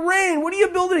not even rain. What are you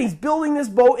building? He's building this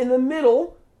boat in the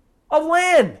middle of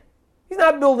land. He's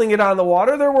not building it on the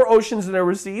water. There were oceans and there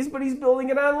were seas, but he's building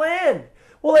it on land.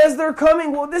 Well, as they're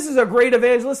coming, this is a great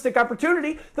evangelistic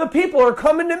opportunity. The people are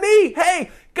coming to me.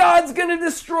 Hey, God's going to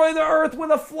destroy the earth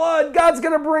with a flood. God's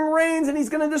going to bring rains, and he's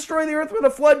going to destroy the earth with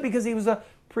a flood because he was a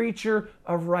preacher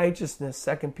of righteousness,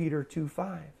 2 Peter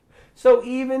 2:5. So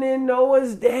even in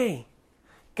Noah's day,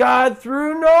 God,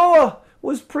 through Noah,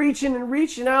 was preaching and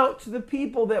reaching out to the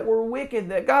people that were wicked,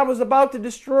 that God was about to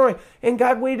destroy. And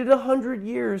God waited 100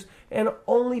 years, and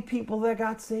only people that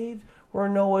got saved were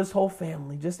Noah's whole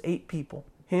family, just 8 people.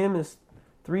 Him, his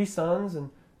 3 sons,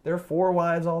 and their 4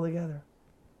 wives altogether.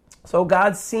 So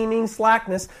God's seeming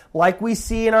slackness, like we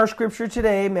see in our scripture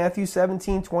today, Matthew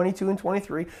 17:22 and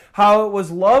 23, how it was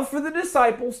love for the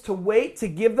disciples to wait, to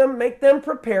give them, make them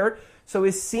prepared. So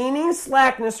his seeming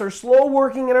slackness or slow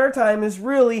working in our time is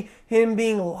really him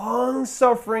being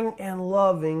long-suffering and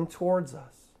loving towards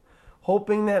us,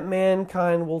 hoping that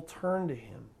mankind will turn to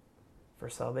him for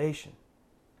salvation.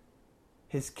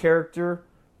 His character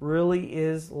really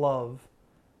is love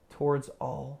towards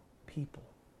all people.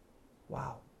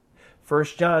 Wow.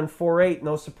 1 John 4:8,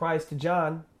 no surprise to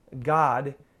John,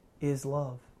 God is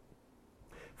love.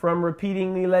 From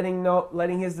repeatedly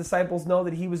letting his disciples know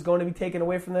that he was going to be taken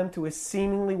away from them to his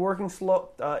seemingly working slow,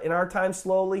 in our time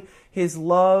slowly, his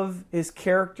love, his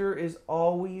character is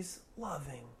always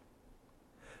loving.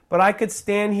 But I could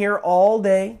stand here all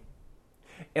day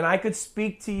and I could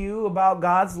speak to you about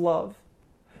God's love,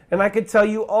 and I could tell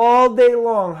you all day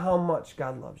long how much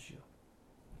God loves you.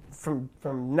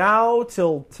 From now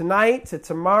till tonight to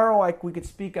tomorrow, we could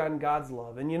speak on God's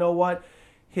love. And you know what?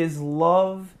 His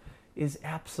love is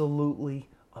absolutely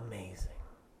amazing.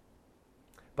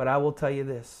 But I will tell you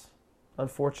this,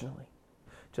 unfortunately,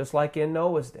 just like in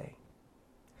Noah's day,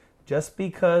 just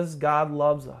because God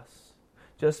loves us,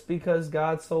 just because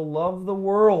God so loved the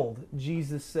world,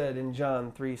 Jesus said in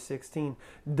John 3:16,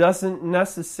 doesn't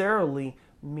necessarily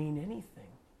mean anything.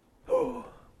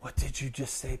 What did you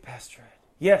just say, Pastor Ed?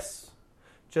 Yes,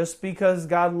 just because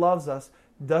God loves us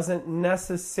doesn't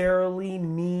necessarily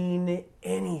mean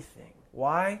anything.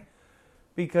 Why?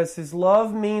 Because His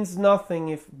love means nothing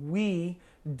if we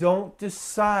don't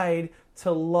decide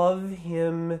to love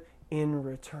Him in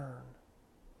return.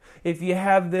 If you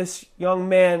have this young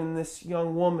man and this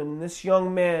young woman, and this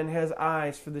young man has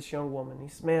eyes for this young woman, he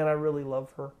says, man, I really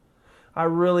love her. I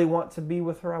really want to be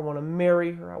with her. I want to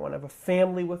marry her. I want to have a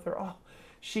family with her. Oh,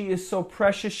 she is so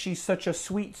precious. She's such a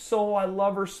sweet soul. I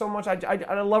love her so much. I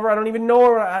love her. I don't even know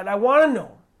her. I want to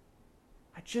know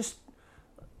her.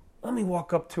 Let me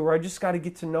walk up to her. I just got to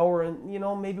get to know her. And,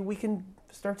 maybe we can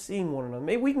start seeing one another.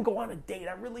 Maybe we can go on a date.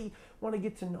 I really want to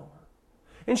get to know her.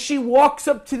 And he walks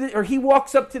up to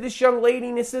this young lady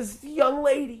and he says, young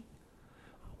lady,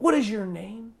 what is your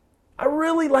name? I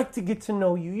really like to get to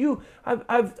know you.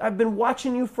 I've been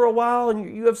watching you for a while,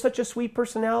 and you have such a sweet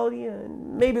personality.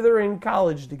 And maybe they're in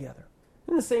college together,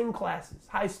 in the same classes,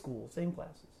 high school, same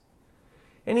classes.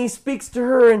 And he speaks to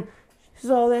her, and she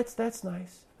says, "Oh, that's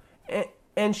nice."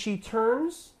 And she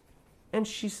turns, and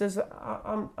she says,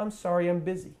 "I'm sorry, I'm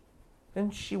busy,"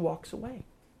 and she walks away.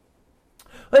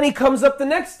 Then he comes up the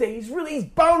next day. He's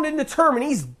bound and determined.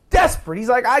 He's desperate. He's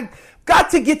like, I got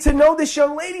to get to know this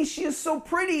young lady. She is so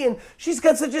pretty, and she's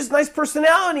got such a nice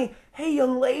personality. Hey,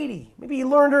 young lady. Maybe he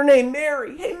learned her name,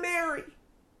 Mary. Hey, Mary.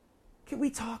 Can we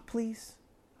talk, please?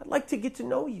 I'd like to get to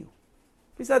know you.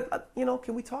 He said,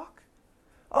 can we talk?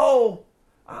 Oh,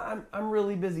 I'm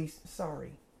really busy.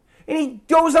 Sorry. And he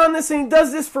goes on this and he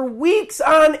does this for weeks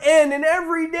on end. And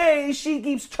every day she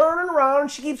keeps turning around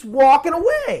and she keeps walking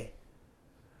away.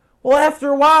 Well, after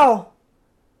a while,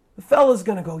 the fella's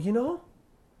going to go,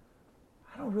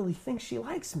 I don't really think she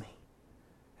likes me.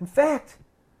 In fact,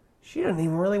 she doesn't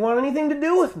even really want anything to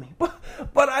do with me.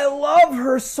 But I love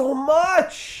her so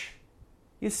much.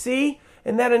 You see,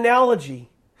 in that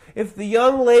analogy, if the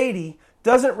young lady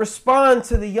doesn't respond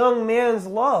to the young man's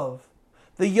love,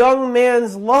 the young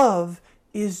man's love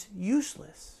is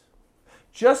useless.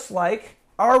 Just like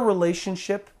our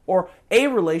relationship or a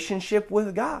relationship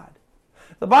with God.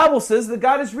 The Bible says that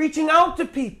God is reaching out to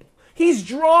people. He's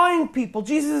drawing people.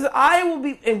 Jesus says,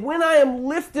 and when I am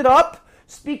lifted up,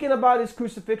 speaking about His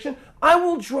crucifixion, I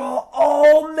will draw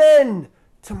all men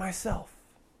to myself.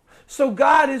 So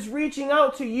God is reaching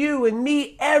out to you and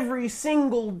me every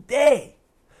single day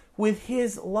with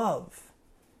His love,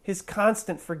 His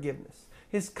constant forgiveness,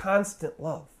 His constant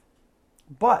love.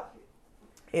 But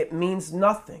it means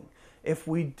nothing if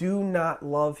we do not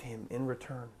love Him in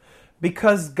return.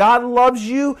 Because God loves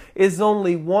you is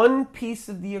only one piece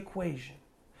of the equation.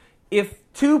 If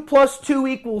 2 plus 2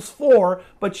 equals 4,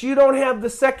 but you don't have the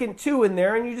second 2 in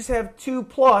there, and you just have 2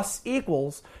 plus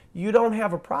equals, you don't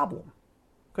have a problem.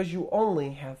 Because you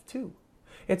only have 2.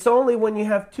 It's only when you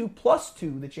have 2 plus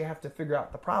 2 that you have to figure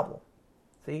out the problem.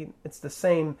 See, it's the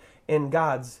same in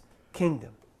God's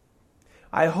kingdom.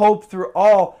 I hope through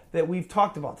all that we've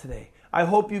talked about today, I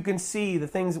hope you can see the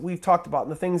things that we've talked about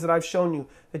and the things that I've shown you,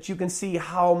 that you can see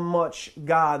how much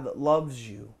God loves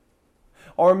you.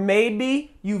 Or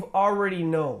maybe you've already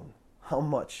known how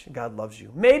much God loves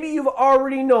you. Maybe you've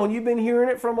already known, you've been hearing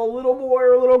it from a little boy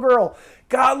or a little girl.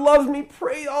 God loves me,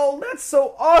 pray, oh, that's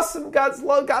so awesome. God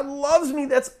loves me,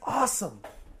 that's awesome.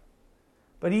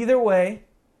 But either way,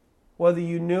 whether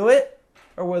you knew it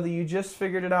or whether you just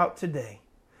figured it out today,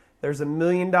 there's $1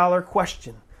 million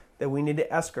question that we need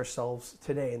to ask ourselves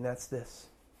today, and that's this.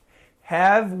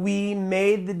 Have we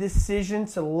made the decision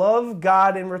to love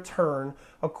God in return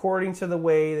according to the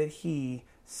way that He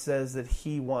says that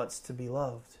He wants to be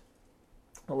loved?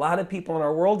 A lot of people in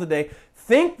our world today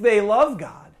think they love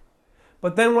God,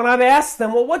 but then when I've asked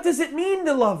them, well, what does it mean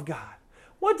to love God?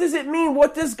 What does it mean?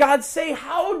 What does God say?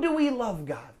 How do we love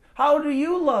God? How do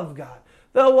you love God?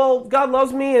 Well, God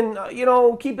loves me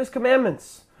and, keep His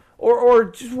commandments. Or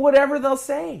just whatever they'll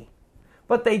say.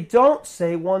 But they don't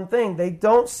say one thing. They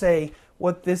don't say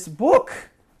what this book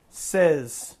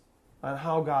says on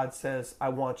how God says, I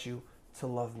want you to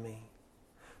love me.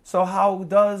 So how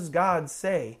does God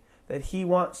say that He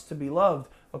wants to be loved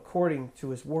according to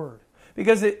His word?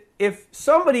 Because if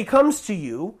somebody comes to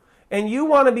you and you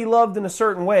want to be loved in a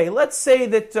certain way, let's say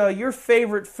that your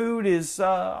favorite food is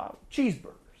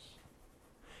cheeseburgers,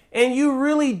 and you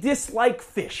really dislike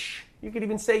fish. You could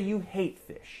even say you hate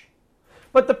fish.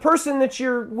 But the person that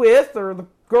you're with, or the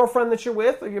girlfriend that you're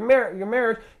with, or your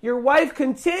marriage, your wife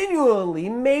continually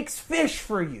makes fish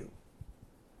for you.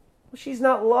 Well, she's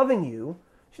not loving you.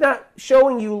 She's not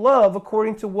showing you love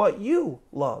according to what you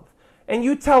love. And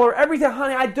you tell her every time,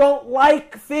 honey, I don't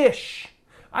like fish.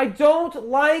 I don't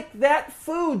like that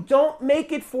food. Don't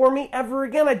make it for me ever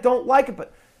again. I don't like it.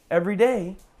 But every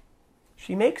day,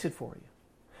 she makes it for you.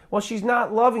 Well, she's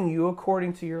not loving you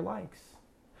according to your likes.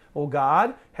 Well,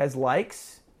 God has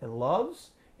likes and loves,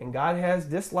 and God has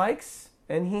dislikes,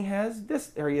 and he has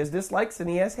dislikes and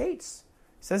he has hates.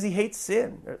 He says he hates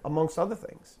sin, amongst other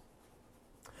things.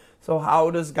 So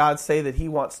how does God say that he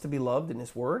wants to be loved in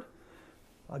his word?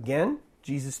 Again,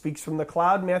 Jesus speaks from the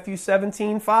cloud, Matthew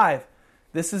 17:5.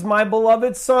 This is my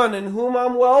beloved Son, in whom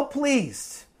I'm well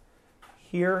pleased.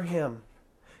 Hear him.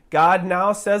 God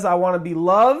now says, I want to be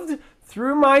loved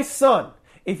through my Son.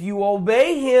 If you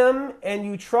obey him and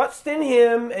you trust in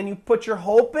him and you put your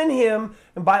hope in him,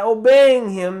 and by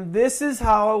obeying him, this is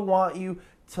how I want you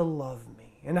to love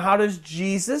me. And how does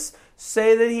Jesus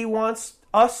say that he wants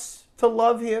us to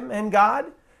love him and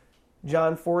God?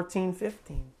 John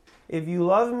 14:15. If you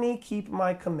love me, keep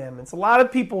my commandments. A lot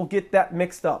of people get that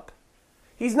mixed up.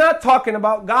 He's not talking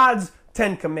about God's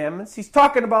 10 commandments. He's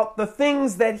talking about the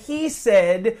things that he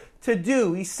said to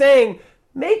do. He's saying,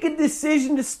 make a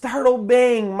decision to start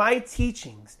obeying my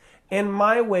teachings and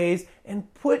my ways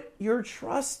and put your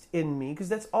trust in me, because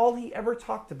that's all he ever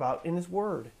talked about in his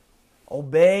word.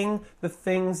 Obeying the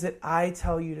things that I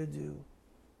tell you to do.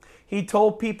 He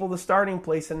told people the starting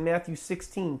place in Matthew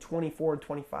 16:24 and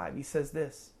 25. He says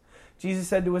this. Jesus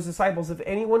said to his disciples, if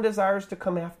anyone desires to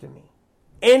come after me,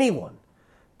 anyone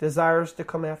desires to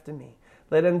come after me,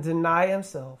 let him deny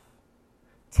himself,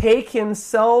 take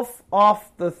himself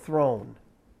off the throne.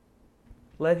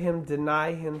 Let him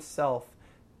deny himself,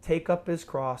 take up his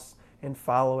cross, and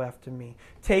follow after me.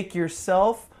 Take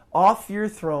yourself off your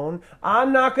throne.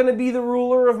 I'm not going to be the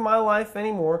ruler of my life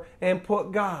anymore, and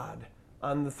put God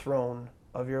on the throne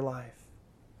of your life.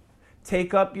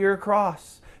 Take up your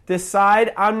cross.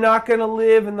 Decide, I'm not going to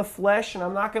live in the flesh, and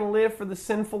I'm not going to live for the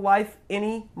sinful life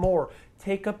anymore.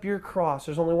 Take up your cross.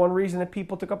 There's only one reason that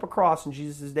people took up a cross in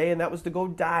Jesus' day, and that was to go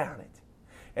die on it.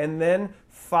 And then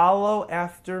follow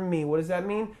after me. What does that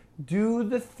mean? Do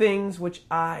the things which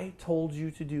I told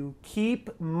you to do.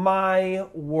 Keep my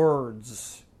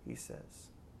words, he says.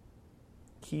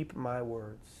 Keep my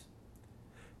words.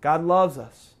 God loves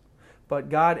us, but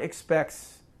God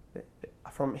expects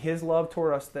from his love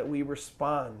toward us that we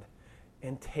respond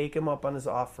and take him up on his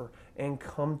offer and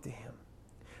come to him.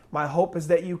 My hope is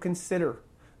that you consider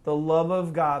the love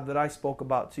of God that I spoke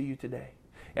about to you today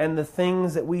and the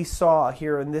things that we saw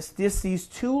here in these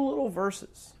two little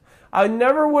verses. I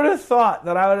never would have thought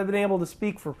that I would have been able to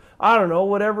speak for, I don't know,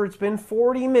 whatever it's been,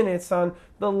 40 minutes on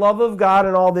the love of God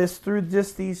and all this through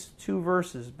just these two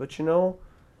verses. But you know,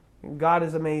 God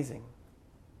is amazing.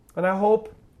 And I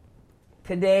hope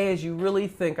today, as you really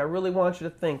think, I really want you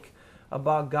to think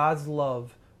about God's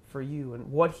love for you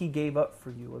and what he gave up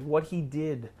for you and what he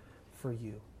did for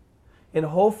you. And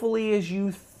hopefully as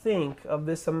you think of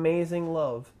this amazing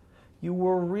love, you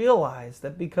will realize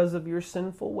that because of your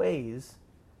sinful ways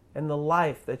and the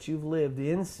life that you've lived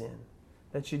in sin,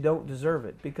 that you don't deserve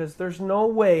it. Because there's no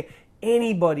way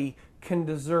anybody can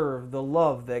deserve the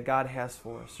love that God has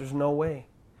for us. There's no way.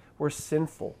 We're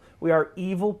sinful. We are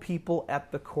evil people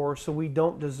at the core, so we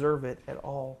don't deserve it at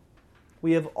all.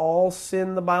 We have all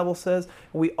sinned, the Bible says.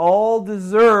 And we all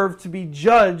deserve to be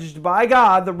judged by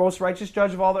God, the most righteous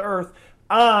judge of all the earth,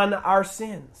 on our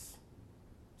sins.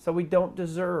 So we don't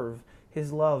deserve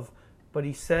his love. But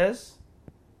he says,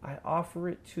 I offer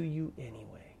it to you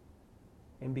anyway.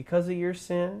 And because of your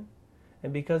sin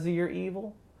and because of your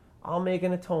evil, I'll make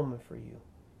an atonement for you.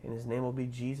 And his name will be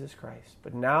Jesus Christ.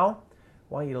 But now,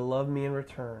 I want you to love me in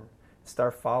return.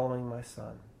 Start following my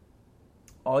Son.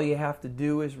 All you have to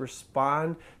do is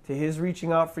respond to his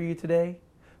reaching out for you today.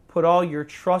 Put all your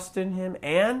trust in him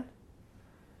and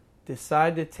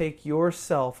decide to take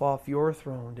yourself off your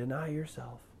throne. Deny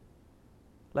yourself.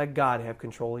 Let God have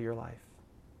control of your life.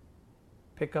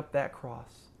 Pick up that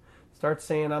cross. Start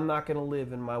saying, I'm not going to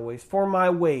live in my ways, for my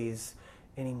ways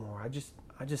anymore. I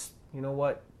just, you know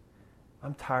what?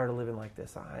 I'm tired of living like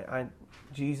this.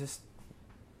 Jesus,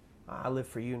 I live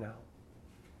for you now.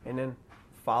 And then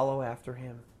follow after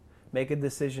him. Make a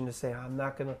decision to say, I'm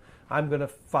going to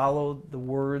follow the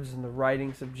words and the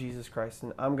writings of Jesus Christ,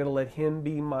 and I'm going to let him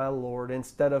be my Lord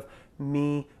instead of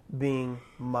me being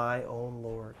my own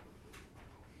Lord.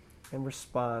 And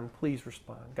respond. Please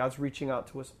respond. God's reaching out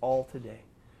to us all today.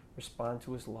 Respond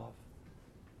to his love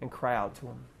and cry out to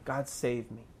him. God, save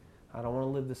me. I don't want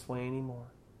to live this way anymore.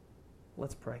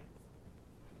 Let's pray.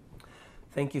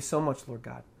 Thank you so much, Lord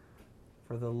God,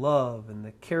 for the love and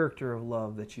the character of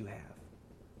love that you have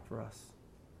for us.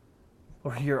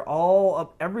 Lord,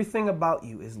 everything about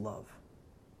you is love.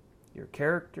 Your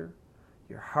character,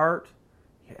 your heart,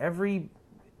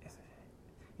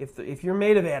 if you're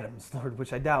made of atoms, Lord,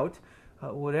 which I doubt,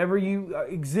 whatever you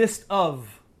exist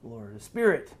of, Lord, a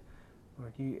spirit,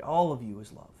 Lord, all of you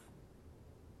is love.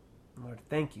 Lord,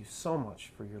 thank you so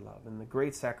much for your love and the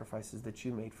great sacrifices that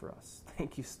you made for us.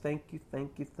 Thank you, thank you,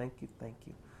 thank you, thank you, thank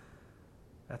you.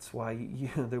 That's why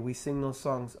that we sing those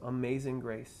songs, Amazing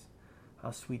Grace.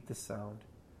 How sweet the sound.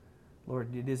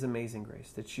 Lord, it is amazing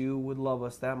grace that you would love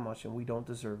us that much and we don't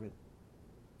deserve it.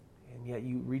 And yet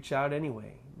you reach out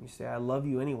anyway. You say, I love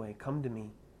you anyway. Come to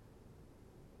me.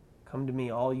 Come to me,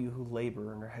 all you who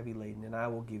labor and are heavy laden, and I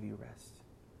will give you rest.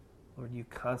 Lord, you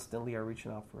constantly are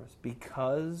reaching out for us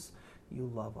because you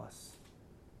love us.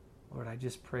 Lord, I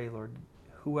just pray, Lord,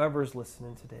 whoever's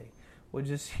listening today would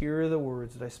just hear the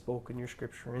words that I spoke in your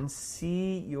scripture and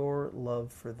see your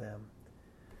love for them.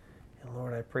 And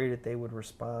Lord, I pray that they would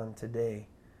respond today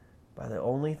by the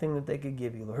only thing that they could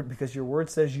give you, Lord, because your word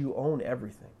says you own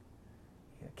everything.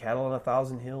 You have cattle on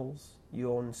 1,000 hills.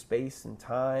 You own space and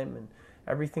time and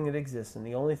everything that exists. And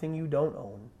the only thing you don't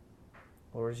own,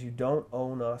 Lord, is you don't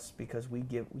own us because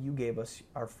you gave us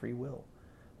our free will.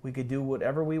 We could do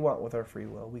whatever we want with our free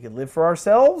will. We could live for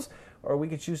ourselves or we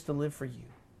could choose to live for you.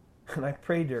 And I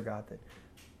pray, dear God, that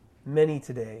many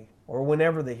today or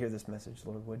whenever they hear this message,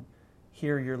 Lord, would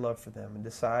hear your love for them and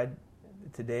decide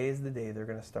that today is the day they're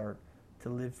going to start to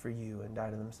live for you and die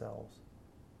to themselves.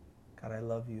 God, I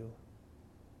love you.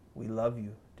 We love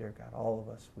you, dear God, all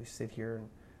of us. We sit here and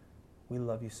we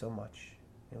love you so much,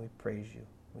 and we praise you.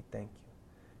 We thank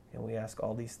you. And we ask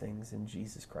all these things in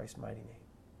Jesus Christ's mighty name.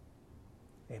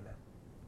 Amen.